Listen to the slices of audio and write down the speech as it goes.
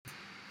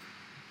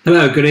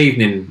Hello, good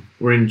evening.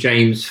 We're in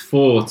James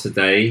 4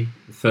 today,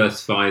 the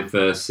first 5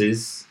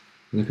 verses,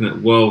 looking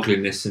at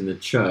worldliness in the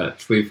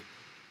church. We've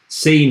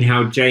seen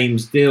how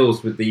James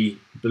deals with the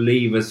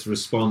believer's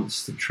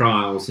response to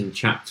trials in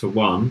chapter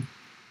 1.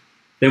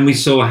 Then we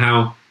saw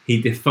how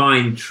he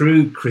defined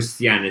true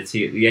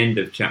Christianity at the end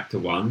of chapter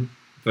 1,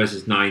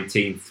 verses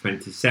 19 to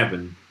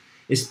 27,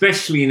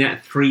 especially in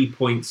that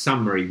 3-point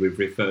summary we've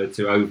referred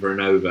to over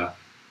and over,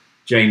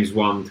 James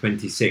 1,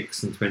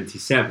 26 and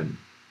 27.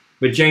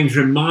 But James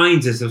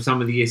reminds us of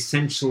some of the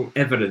essential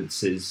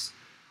evidences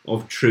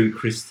of true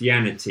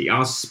Christianity: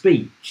 our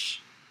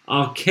speech,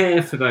 our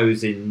care for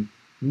those in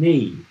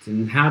need,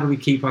 and how do we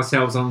keep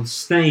ourselves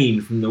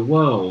unstained from the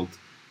world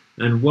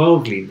and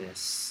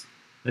worldliness.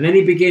 And then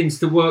he begins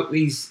to work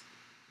these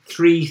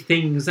 3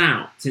 things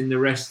out in the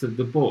rest of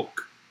the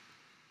book.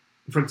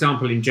 For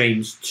example, in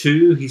James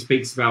 2, he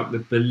speaks about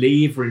the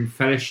believer in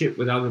fellowship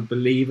with other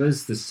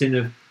believers, the sin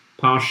of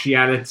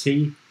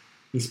partiality.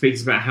 He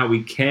speaks about how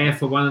we care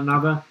for one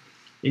another.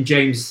 In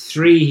James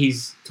 3,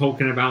 he's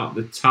talking about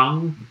the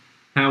tongue,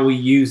 how we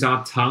use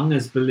our tongue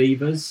as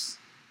believers,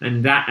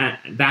 and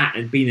that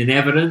had been an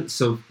evidence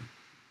of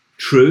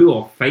true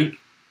or fake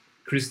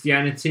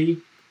Christianity.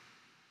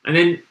 And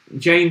then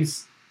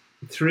James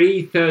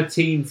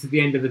 3:13 to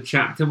the end of the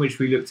chapter, which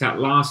we looked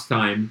at last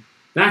time,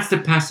 that's the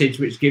passage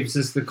which gives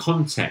us the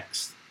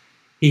context.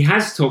 He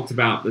has talked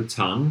about the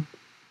tongue.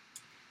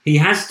 He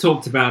has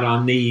talked about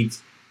our need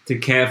to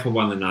care for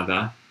one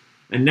another.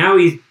 And now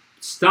he's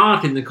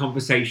starting the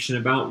conversation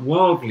about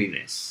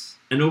worldliness.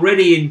 And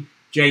already in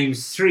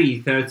James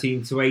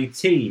 3:13 to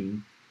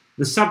 18,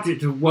 the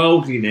subject of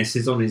worldliness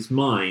is on his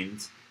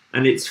mind,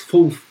 and it's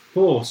full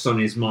force on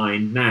his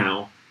mind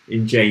now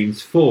in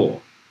James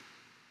 4.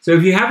 So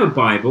if you have a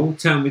Bible,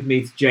 turn with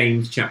me to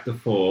James chapter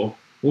 4.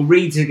 We'll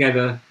read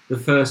together the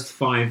first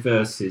 5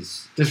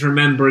 verses. Just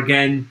remember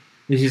again,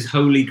 this is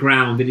holy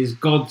ground. It is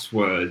God's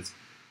word.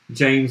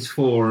 James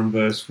 4 and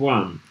verse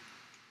 1.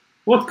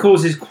 What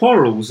causes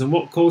quarrels and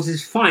what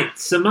causes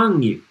fights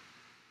among you?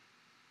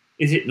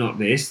 Is it not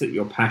this, that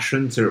your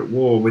passions are at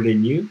war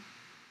within you?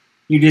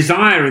 You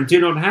desire and do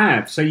not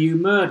have, so you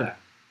murder.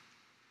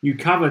 You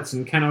covet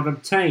and cannot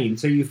obtain,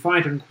 so you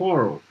fight and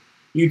quarrel.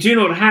 You do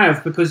not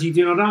have because you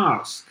do not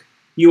ask.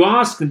 You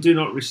ask and do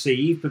not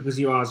receive because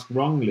you ask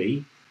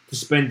wrongly, to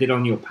spend it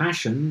on your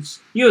passions.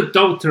 You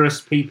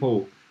adulterous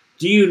people,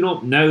 do you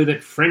not know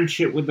that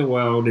friendship with the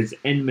world is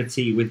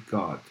enmity with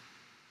God?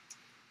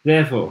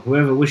 Therefore,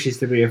 whoever wishes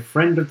to be a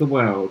friend of the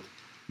world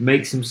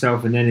makes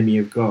himself an enemy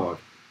of God.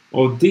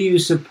 Or do you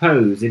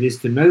suppose it is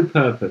to no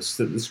purpose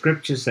that the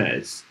scripture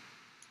says,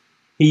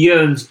 he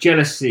yearns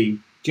jealously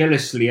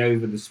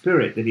over the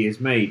Spirit that he has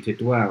made to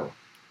dwell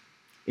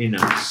in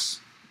us?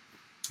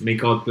 May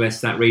God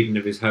bless that reading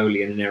of his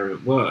holy and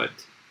inerrant word.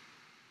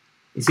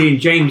 You see,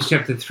 in James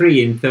chapter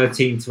 3 in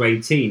 13 to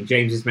 18,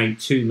 James has made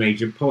 2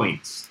 major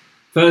points.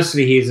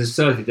 Firstly, he has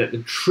asserted that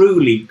the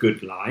truly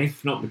good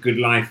life, not the good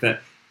life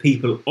that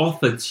people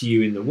offer to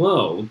you in the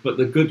world, but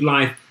the good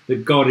life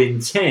that God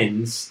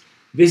intends,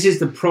 this is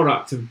the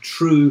product of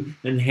true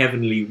and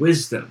heavenly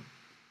wisdom.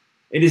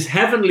 It is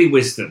heavenly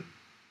wisdom.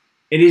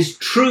 It is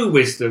true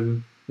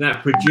wisdom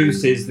that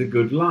produces the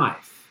good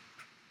life.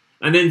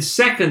 And then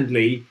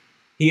secondly,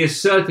 he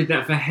asserted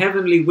that for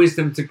heavenly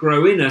wisdom to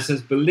grow in us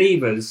as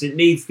believers, it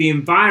needs the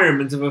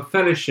environment of a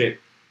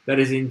fellowship that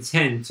is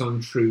intent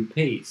on true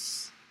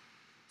peace.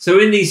 So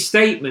in these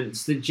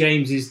statements that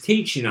James is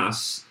teaching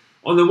us,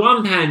 on the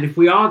one hand, if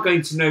we are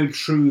going to know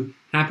true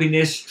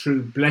happiness,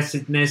 true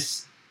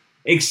blessedness,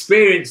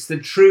 experience the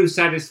true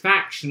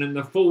satisfaction and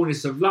the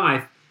fullness of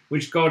life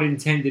which God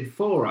intended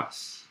for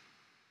us,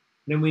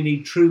 then we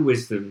need true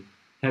wisdom,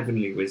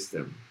 heavenly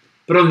wisdom.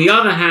 But on the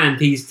other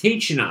hand, he's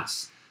teaching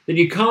us that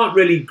you can't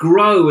really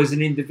grow as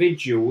an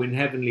individual in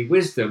heavenly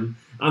wisdom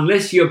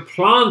unless you're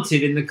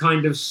planted in the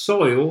kind of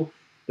soil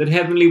that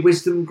heavenly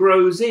wisdom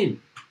grows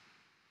in.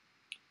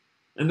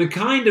 And the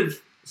kind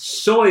of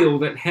soil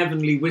that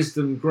heavenly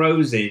wisdom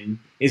grows in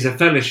is a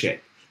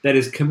fellowship that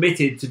is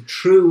committed to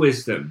true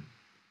wisdom,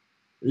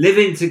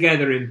 living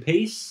together in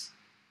peace,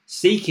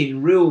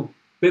 seeking real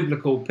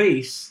biblical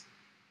peace.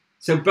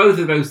 So both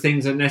of those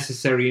things are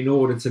necessary in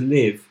order to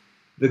live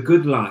the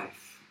good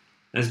life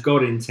as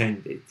God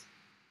intended.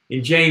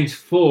 In James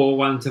 4,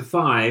 1 to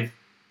 5,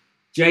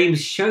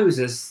 James shows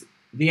us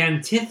the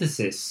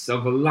antithesis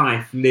of a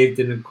life lived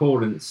in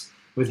accordance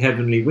with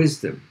heavenly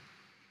wisdom.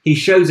 He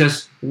shows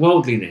us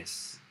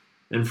worldliness,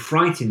 and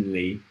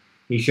frighteningly,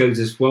 he shows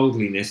us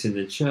worldliness in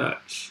the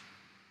church.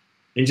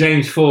 In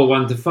James 4,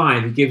 1 to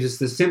 5, he gives us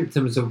the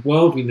symptoms of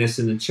worldliness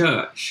in the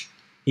church.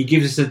 He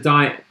gives us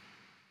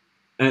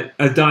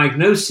a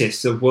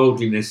diagnosis of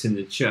worldliness in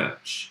the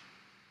church.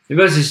 In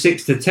verses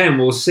 6 to 10,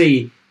 we'll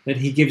see that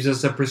he gives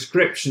us a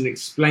prescription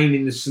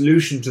explaining the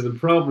solution to the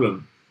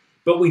problem.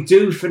 But we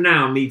do for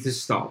now need to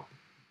stop,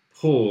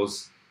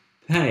 pause,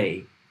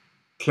 pay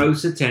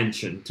close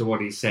attention to what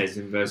he says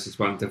in verses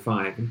 1 to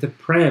 5 and to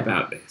pray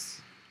about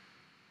this.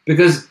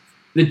 Because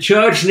the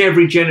church in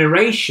every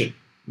generation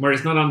where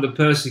it's not under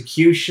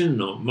persecution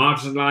or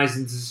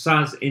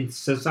marginalized in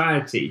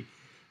society,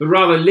 but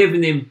rather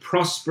living in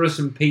prosperous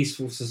and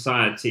peaceful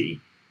society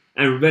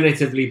and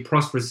relatively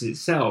prosperous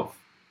itself,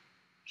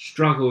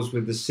 struggles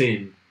with the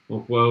sin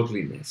of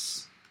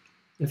worldliness.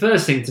 The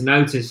first thing to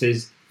notice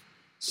is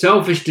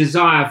selfish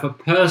desire for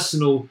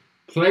personal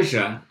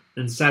pleasure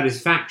and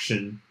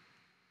satisfaction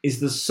is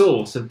the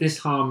source of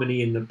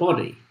disharmony in the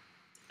body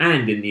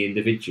and in the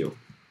individual.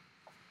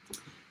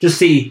 Just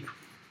see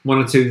one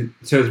or two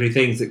or three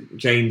things that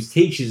James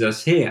teaches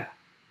us here.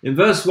 In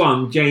verse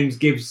 1, James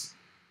gives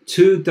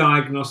two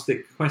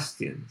diagnostic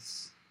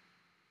questions.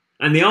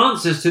 And the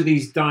answers to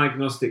these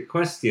diagnostic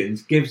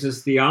questions gives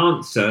us the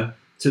answer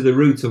to the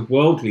root of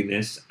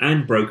worldliness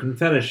and broken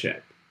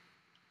fellowship.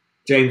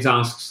 James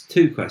asks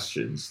two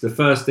questions. The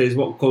first is,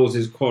 what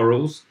causes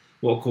quarrels?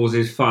 What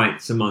causes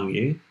fights among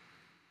you?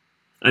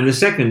 And the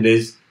second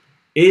is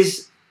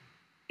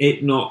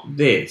it not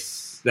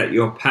this, that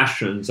your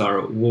passions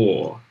are at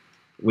war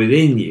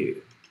within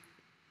you?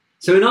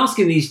 So in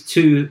asking these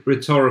two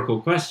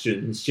rhetorical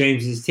questions,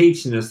 James is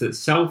teaching us that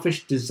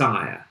selfish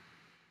desire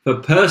for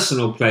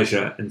personal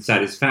pleasure and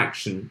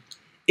satisfaction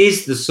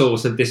is the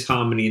source of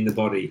disharmony in the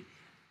body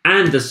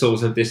and the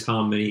source of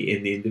disharmony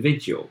in the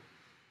individual.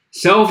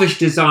 Selfish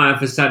desire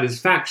for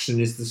satisfaction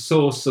is the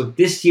source of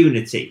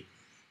disunity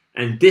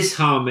and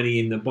disharmony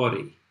in the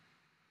body,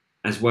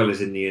 as well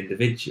as in the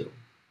individual.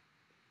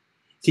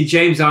 See,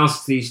 James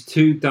asks these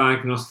two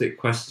diagnostic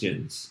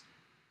questions,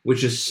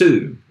 which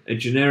assume a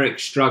generic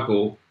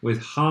struggle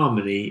with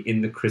harmony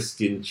in the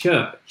Christian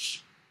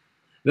church.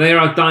 They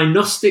are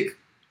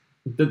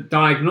the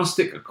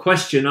diagnostic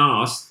question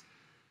asked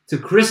to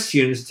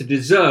Christians to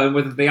discern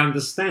whether they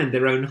understand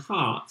their own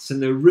hearts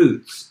and the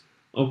roots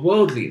of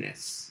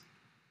worldliness.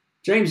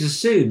 James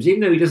assumes,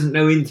 even though he doesn't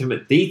know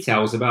intimate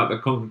details about the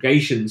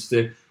congregations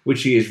to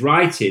which he is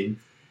writing,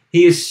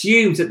 he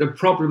assumes that the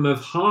problem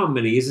of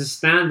harmony is a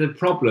standard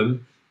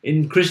problem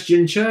in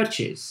Christian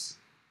churches.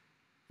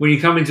 When you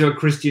come into a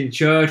Christian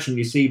church and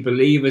you see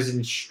believers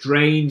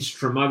estranged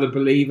from other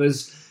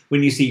believers,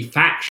 when you see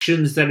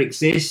factions that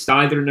exist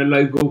either in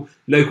a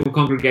local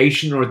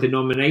congregation or a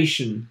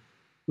denomination,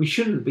 we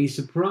shouldn't be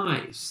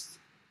surprised.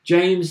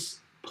 James,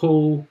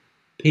 Paul,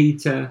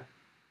 Peter,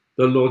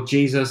 the Lord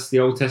Jesus, the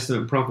Old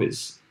Testament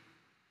prophets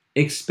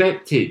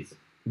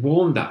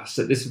warned us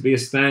that this would be a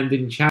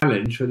standing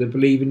challenge for the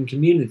believing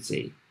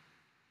community.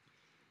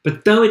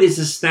 But though it is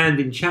a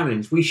standing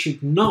challenge, we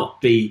should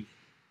not be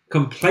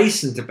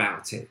complacent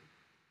about it,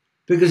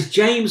 because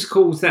James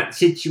calls that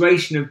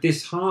situation of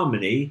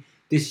disharmony,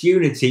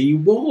 disunity,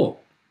 war.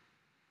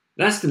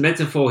 That's the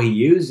metaphor he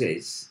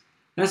uses.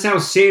 That's how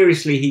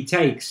seriously he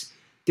takes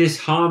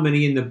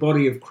disharmony in the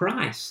body of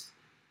Christ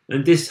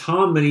and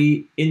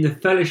disharmony in the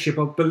fellowship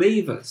of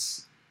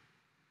believers.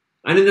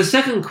 And in the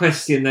second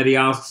question that he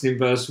asks in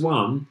verse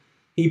 1,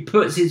 he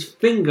puts his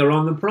finger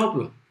on the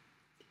problem.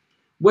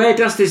 Where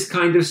does this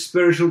kind of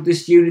spiritual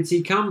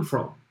disunity come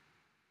from?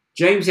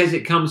 James says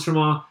it comes from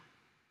our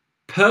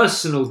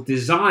personal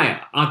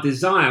desire, our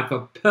desire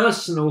for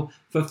personal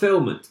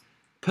fulfillment,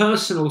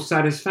 personal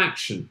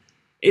satisfaction.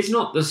 It's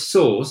not the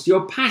source,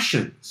 your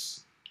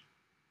passions.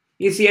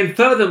 You see, and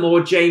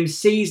furthermore, James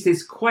sees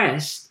this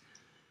quest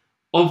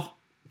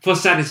for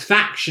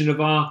satisfaction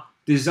of our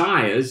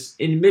desires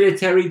in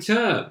military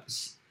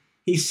terms.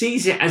 He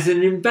sees it as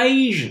an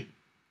invasion,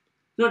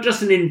 not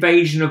just an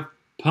invasion of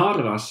part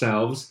of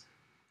ourselves,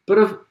 but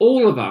of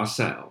all of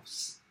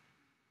ourselves.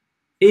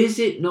 Is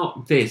it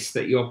not this,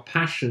 that your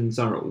passions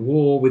are at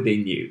war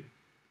within you?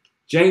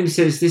 James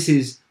says this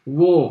is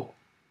war.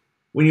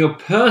 When your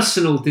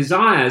personal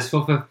desires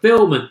for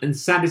fulfillment and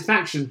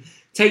satisfaction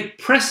take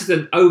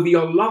precedent over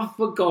your love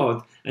for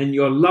God and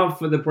your love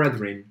for the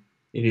brethren,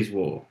 it is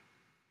war.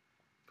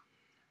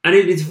 And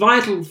it is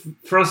vital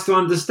for us to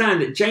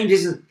understand that James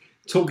isn't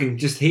talking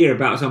just here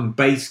about some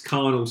base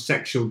carnal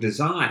sexual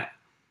desire.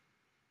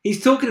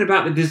 He's talking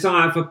about the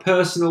desire for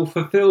personal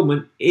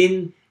fulfillment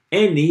in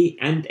any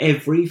and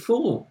every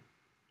form.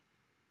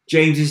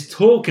 James is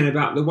talking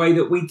about the way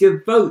that we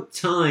devote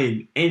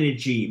time,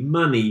 energy,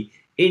 money,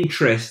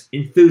 interest,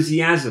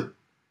 enthusiasm,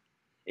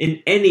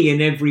 in any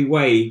and every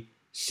way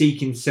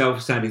seeking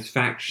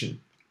self-satisfaction.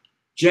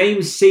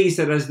 James sees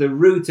that as the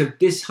root of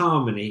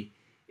disharmony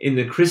in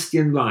the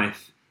Christian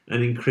life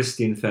and in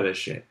Christian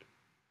fellowship.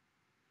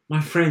 My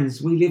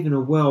friends, we live in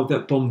a world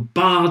that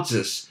bombards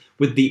us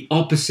with the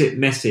opposite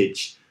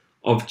message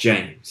of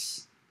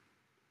James.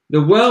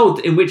 The world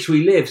in which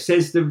we live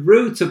says the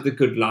root of the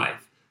good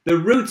life, the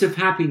root of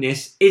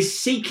happiness is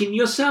seeking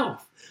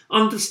yourself,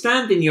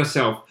 understanding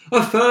yourself,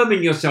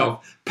 affirming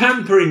yourself,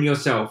 pampering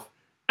yourself,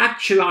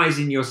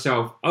 actualizing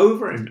yourself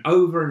over and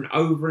over and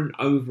over and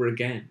over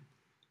again.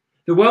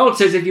 The world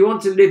says if you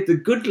want to live the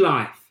good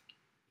life,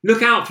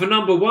 look out for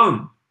number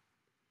one.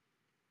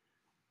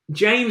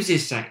 James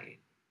is saying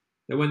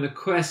that when the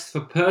quest for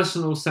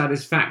personal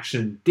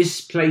satisfaction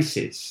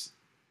displaces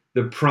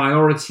the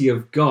priority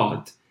of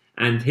God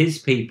and his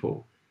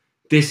people,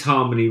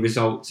 disharmony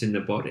results in the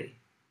body.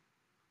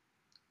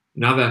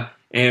 Another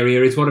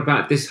area is, what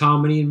about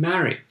disharmony in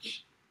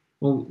marriage?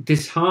 Well,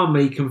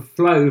 disharmony can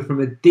flow from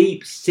a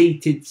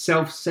deep-seated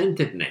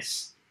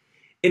self-centeredness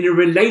in a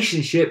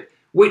relationship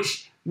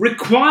which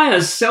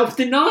requires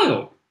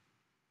self-denial,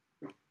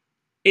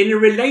 in a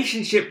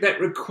relationship that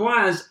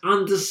requires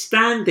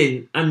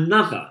understanding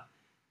another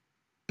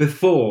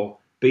before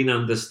being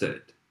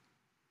understood.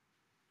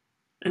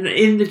 And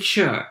in the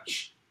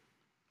church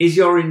is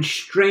your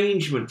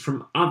estrangement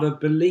from other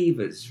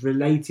believers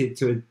related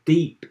to a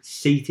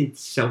deep-seated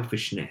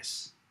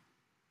selfishness.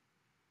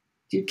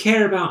 Do you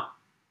care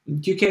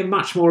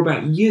much more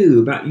about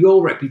you, about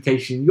your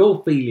reputation,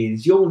 your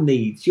feelings, your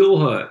needs, your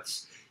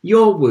hurts,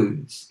 your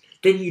wounds,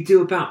 than you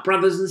do about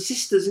brothers and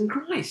sisters in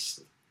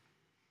Christ?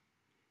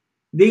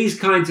 These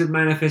kinds of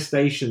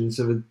manifestations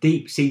of a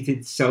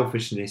deep-seated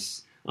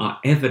selfishness are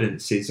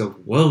evidences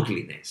of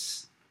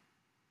worldliness.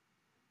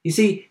 You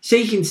see,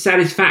 seeking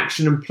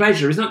satisfaction and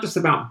pleasure is not just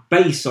about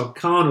base or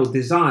carnal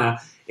desire.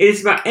 It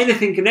is about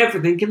anything and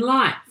everything in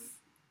life.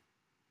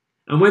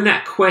 And when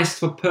that quest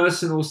for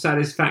personal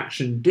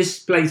satisfaction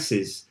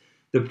displaces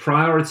the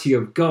priority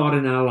of God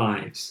in our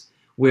lives,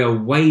 we are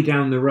way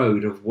down the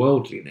road of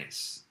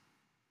worldliness.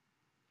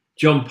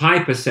 John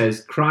Piper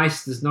says,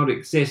 Christ does not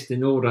exist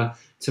in order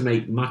to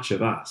make much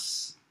of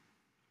us.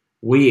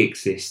 We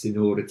exist in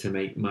order to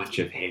make much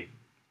of him.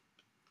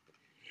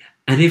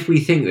 And if we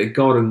think that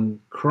God and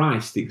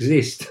Christ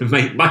exist to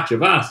make much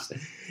of us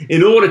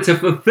in order to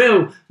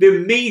fulfill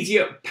the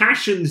immediate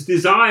passions,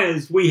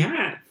 desires we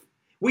have,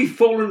 we've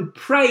fallen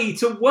prey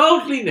to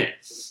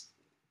worldliness.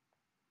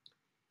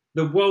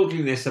 The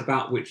worldliness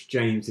about which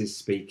James is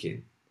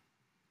speaking.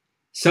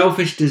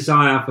 Selfish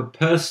desire for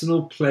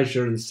personal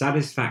pleasure and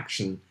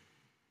satisfaction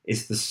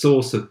is the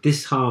source of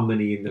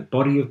disharmony in the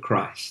body of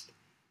Christ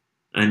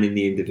and in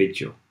the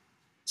individual.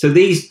 So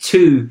these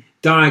two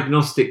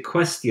diagnostic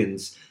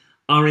questions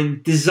are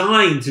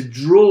designed to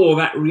draw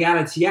that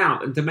reality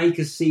out and to make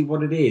us see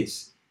what it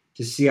is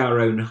to see our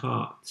own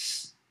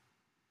hearts.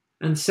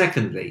 And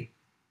secondly,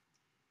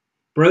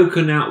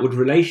 broken outward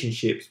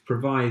relationships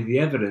provide the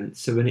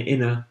evidence of an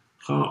inner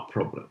heart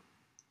problem.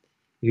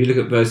 If you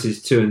look at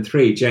verses 2 and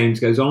 3, James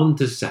goes on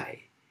to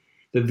say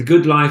that the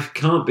good life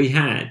can't be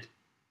had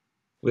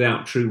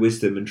without true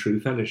wisdom and true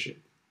fellowship.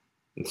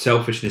 And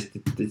selfishness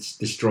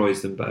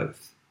destroys them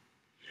both.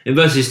 In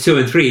verses 2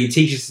 and 3, he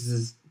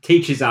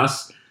teaches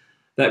us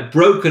that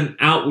broken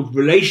outward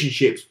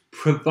relationships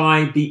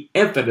provide the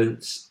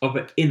evidence of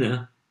an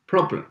inner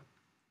problem.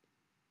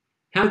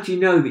 How do you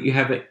know that you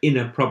have an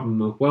inner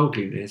problem of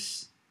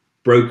worldliness?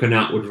 Broken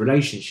outward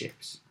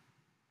relationships.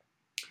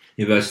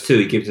 In verse 2,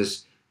 he gives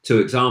us two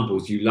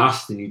examples. You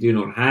lust and you do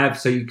not have,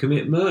 so you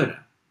commit murder.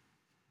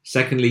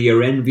 Secondly,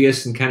 you're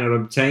envious and cannot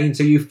obtain,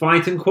 so you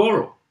fight and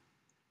quarrel.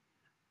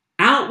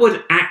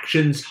 Outward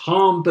actions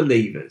harm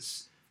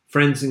believers,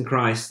 friends in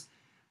Christ.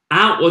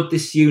 Outward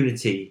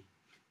disunity,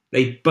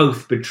 they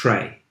both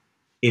betray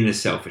inner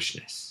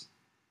selfishness.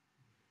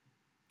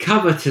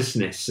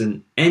 Covetousness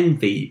and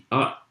envy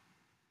are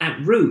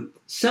at root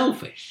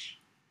selfish.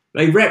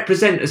 They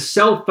represent a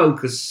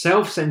self-focused,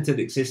 self-centered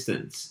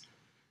existence.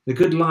 The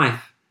good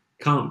life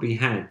can't be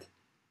had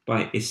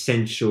by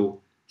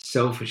essential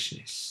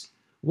selfishness.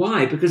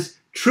 Why? Because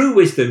true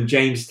wisdom,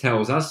 James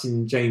tells us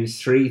in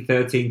James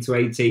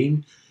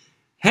 3:13-18,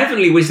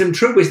 heavenly wisdom,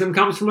 true wisdom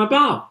comes from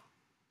above.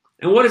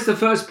 And what is the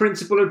first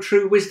principle of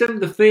true wisdom?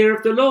 The fear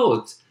of the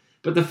Lord.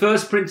 But the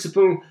first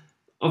principle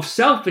of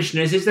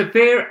selfishness is the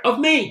fear of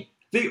me,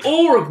 the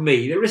awe of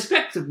me, the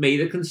respect of me,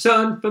 the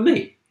concern for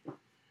me.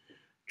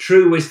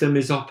 True wisdom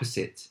is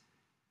opposite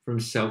from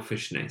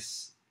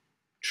selfishness.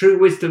 True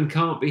wisdom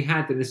can't be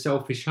had in a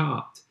selfish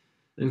heart.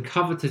 And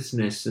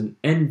covetousness and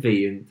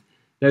envy and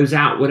those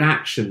outward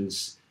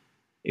actions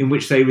in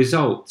which they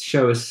result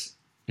show us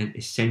an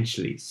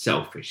essentially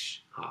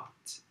selfish heart.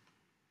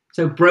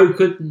 So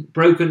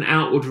broken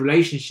outward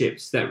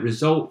relationships that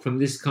result from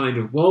this kind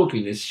of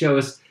worldliness show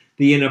us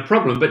the inner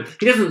problem. But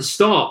he doesn't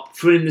stop,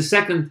 for in the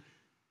second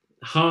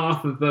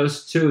half of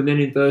verse 2 and then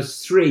in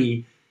verse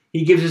 3,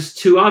 he gives us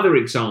two other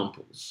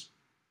examples.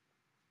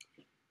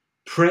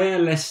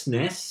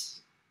 Prayerlessness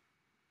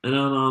and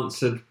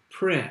unanswered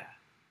prayer.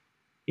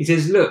 He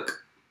says,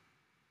 look,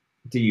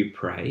 do you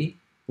pray?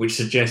 Which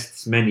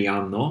suggests many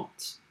are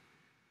not.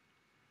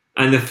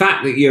 And the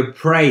fact that you're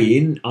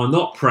are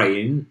not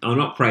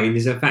praying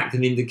is in fact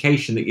an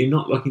indication that you're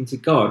not looking to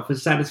God for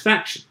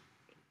satisfaction.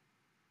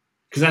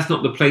 Because that's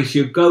not the place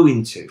you're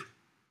going to.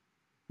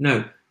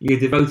 No, you're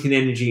devoting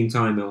energy and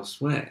time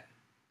elsewhere.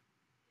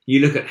 You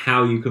look at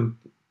how you can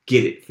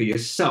get it for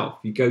yourself.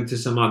 You go to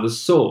some other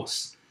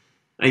source.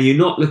 And you're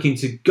not looking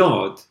to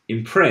God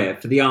in prayer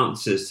for the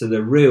answers to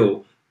the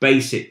real,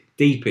 basic,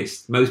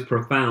 deepest, most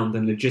profound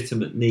and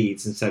legitimate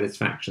needs and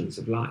satisfactions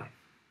of life.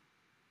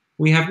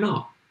 We have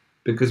not,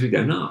 because we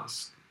don't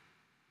ask.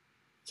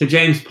 So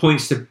James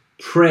points to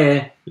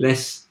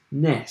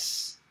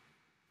prayerlessness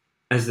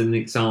as an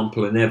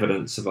example and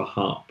evidence of a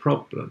heart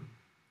problem.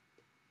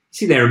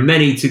 See, there are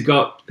many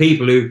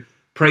people who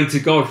pray to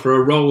God for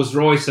a Rolls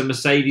Royce, a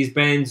Mercedes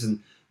Benz,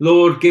 and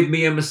Lord, give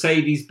me a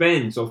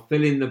Mercedes-Benz, or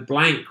fill in the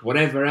blank,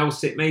 whatever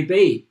else it may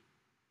be.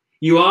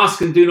 You ask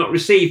and do not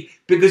receive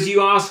because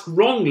you ask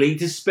wrongly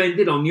to spend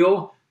it on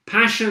your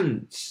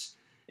passions.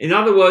 In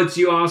other words,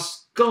 you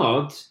ask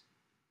God,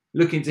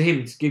 looking to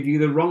him to give you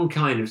the wrong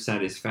kind of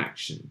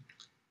satisfaction.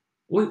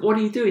 What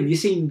are you doing? You're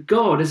seeing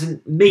God as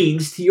a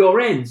means to your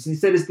ends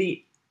instead of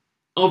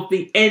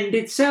the end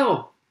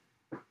itself.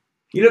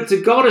 You look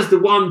to God as the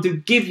one to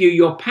give you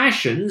your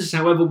passions,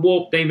 however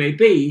warped they may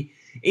be,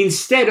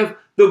 instead of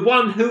the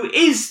one who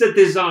is the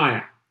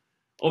desire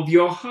of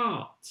your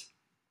heart.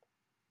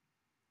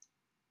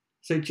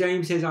 So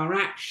James says our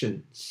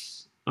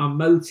actions, our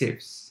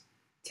motives,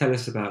 tell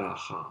us about our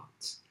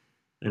heart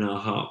and our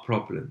heart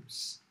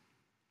problems.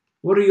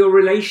 What do your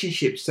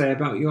relationships say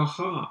about your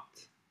heart?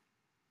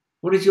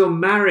 What does your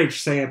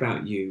marriage say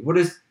about you?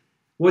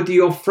 What do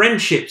your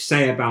friendships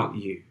say about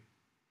you?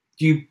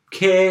 Do you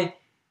care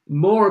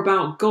more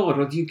about God,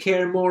 or do you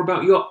care more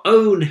about your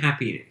own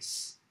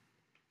happiness?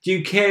 Do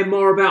you care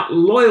more about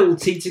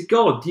loyalty to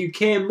God? Do you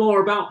care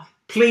more about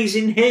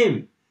pleasing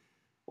him?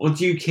 Or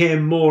do you care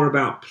more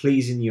about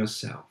pleasing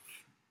yourself?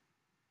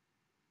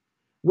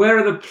 Where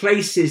are the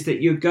places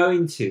that you're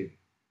going to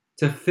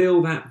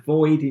fill that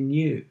void in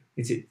you?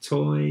 Is it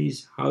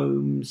toys,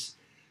 homes,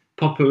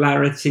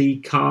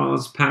 popularity,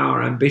 cars,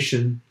 power,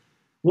 ambition?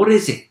 What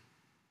is it?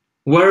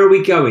 Where are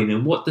we going,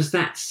 and what does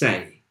that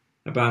say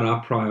about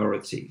our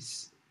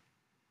priorities?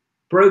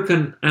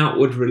 Broken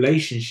outward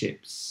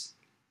relationships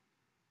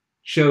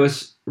show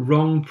us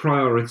wrong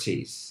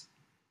priorities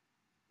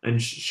and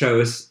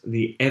show us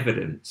the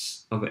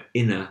evidence of an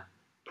inner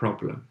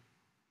problem.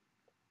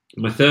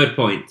 My third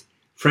point,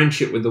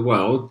 friendship with the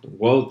world,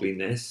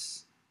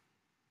 worldliness,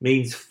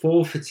 means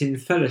forfeiting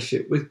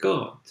fellowship with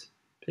God,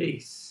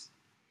 peace.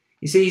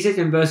 You see, he says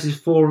in verses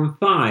 4 and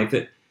 5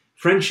 that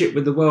friendship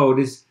with the world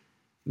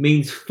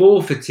means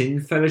forfeiting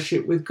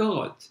fellowship with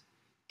God.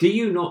 Do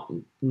you not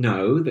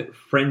know that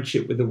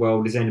friendship with the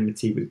world is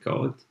enmity with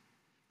God?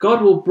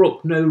 God will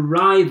brook no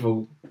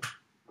rival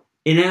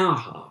in our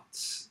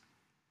hearts.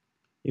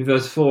 In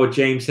verse 4,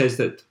 James says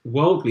that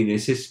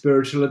worldliness is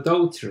spiritual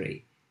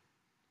adultery,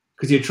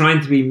 because you're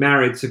trying to be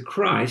married to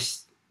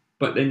Christ,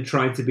 but then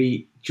trying to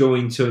be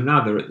joined to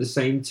another at the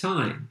same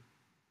time.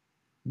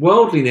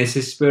 Worldliness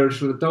is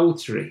spiritual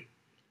adultery,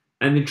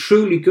 and the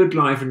truly good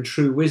life and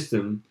true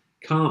wisdom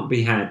can't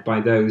be had by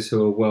those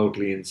who are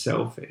worldly and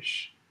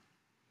selfish.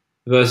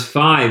 Verse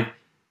 5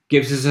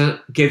 gives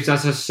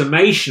us a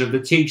summation of the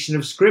teaching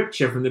of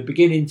Scripture from the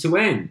beginning to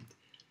end.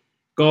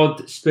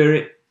 God's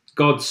Spirit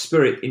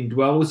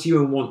indwells you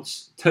and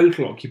wants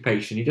total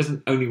occupation. He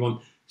doesn't only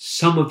want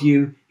some of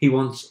you, he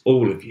wants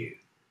all of you.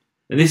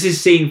 And this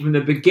is seen from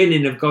the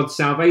beginning of God's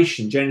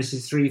salvation,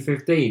 Genesis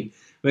 3:15,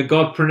 where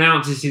God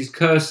pronounces his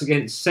curse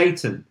against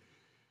Satan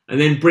and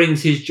then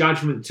brings his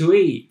judgment to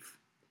Eve.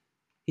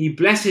 He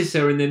blesses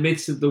her in the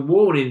midst of the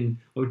warning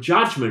of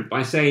judgment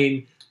by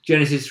saying,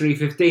 Genesis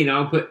 3:15,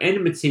 I'll put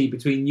enmity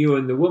between you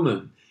and the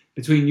woman,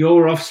 between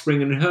your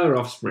offspring and her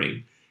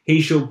offspring.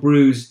 He shall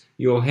bruise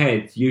your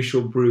head, you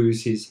shall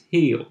bruise his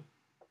heel.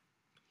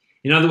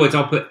 In other words,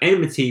 I'll put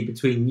enmity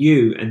between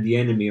you and the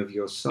enemy of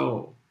your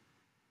soul.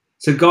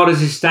 So God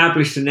has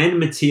established an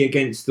enmity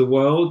against the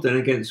world and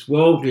against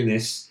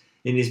worldliness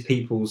in his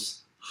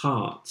people's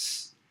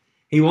hearts.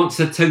 He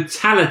wants a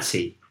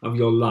totality of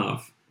your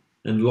love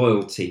and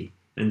loyalty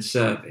and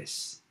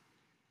service.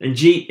 And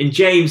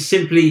James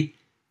simply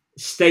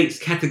states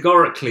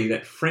categorically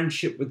that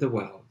friendship with the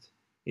world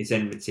is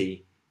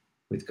enmity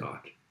with God.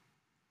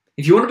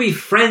 If you want to be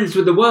friends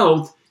with the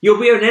world, you'll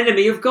be an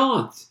enemy of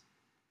God.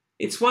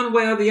 It's one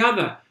way or the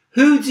other.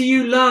 Who do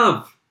you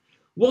love?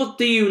 What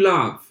do you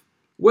love?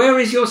 Where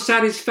is your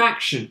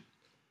satisfaction?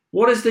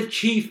 What is the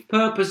chief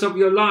purpose of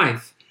your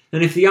life?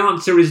 And if the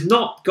answer is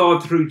not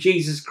God through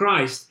Jesus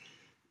Christ,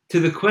 to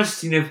the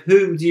question of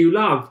whom do you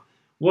love,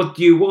 what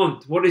do you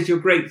want, what is your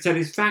great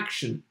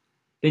satisfaction,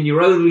 then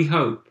your only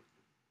hope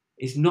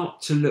is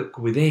not to look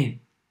within.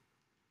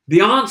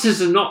 The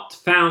answers are not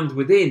found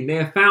within,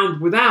 they're found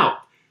without.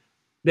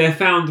 They're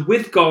found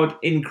with God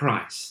in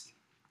Christ.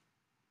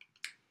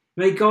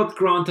 May God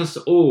grant us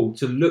all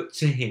to look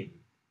to him,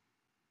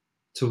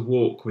 to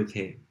walk with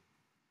him.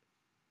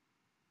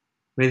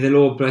 May the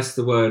Lord bless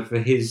the word for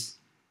his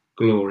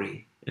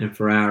glory and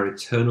for our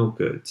eternal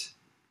good.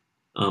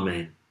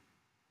 Amen.